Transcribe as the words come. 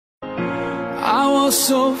I was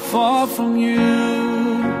so far from you,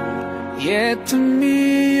 yet to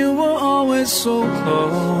me you were always so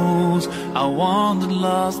close. I wandered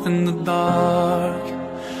lost in the dark.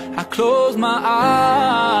 I closed my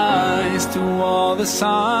eyes to all the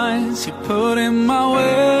signs you put in my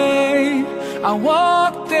way. I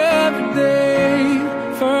walked every day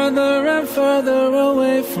further and further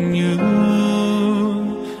away from you.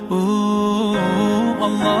 Ooh,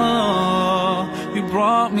 Allah, you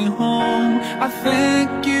brought me home. I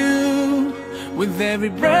thank you with every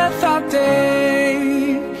breath I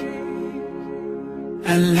take.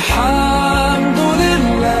 Alhamdulillah,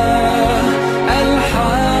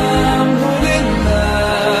 Alhamdulillah,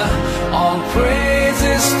 all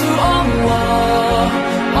praises to Allah,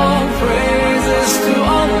 all praises to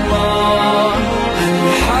Allah.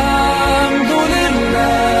 Alhamdulillah,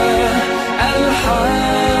 Alhamdulillah,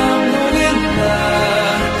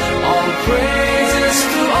 all praises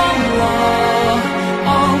to Allah,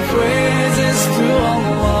 all praises to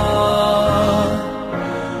Allah.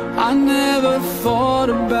 I never thought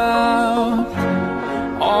about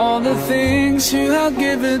all the things you have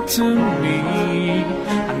given to me.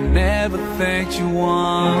 I never thanked you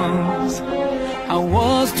once. I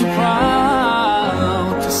was too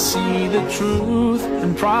proud to see the truth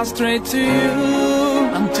and prostrate to you,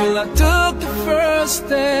 until I took the first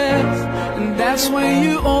step, and that's when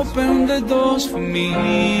you opened the doors for me.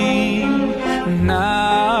 Now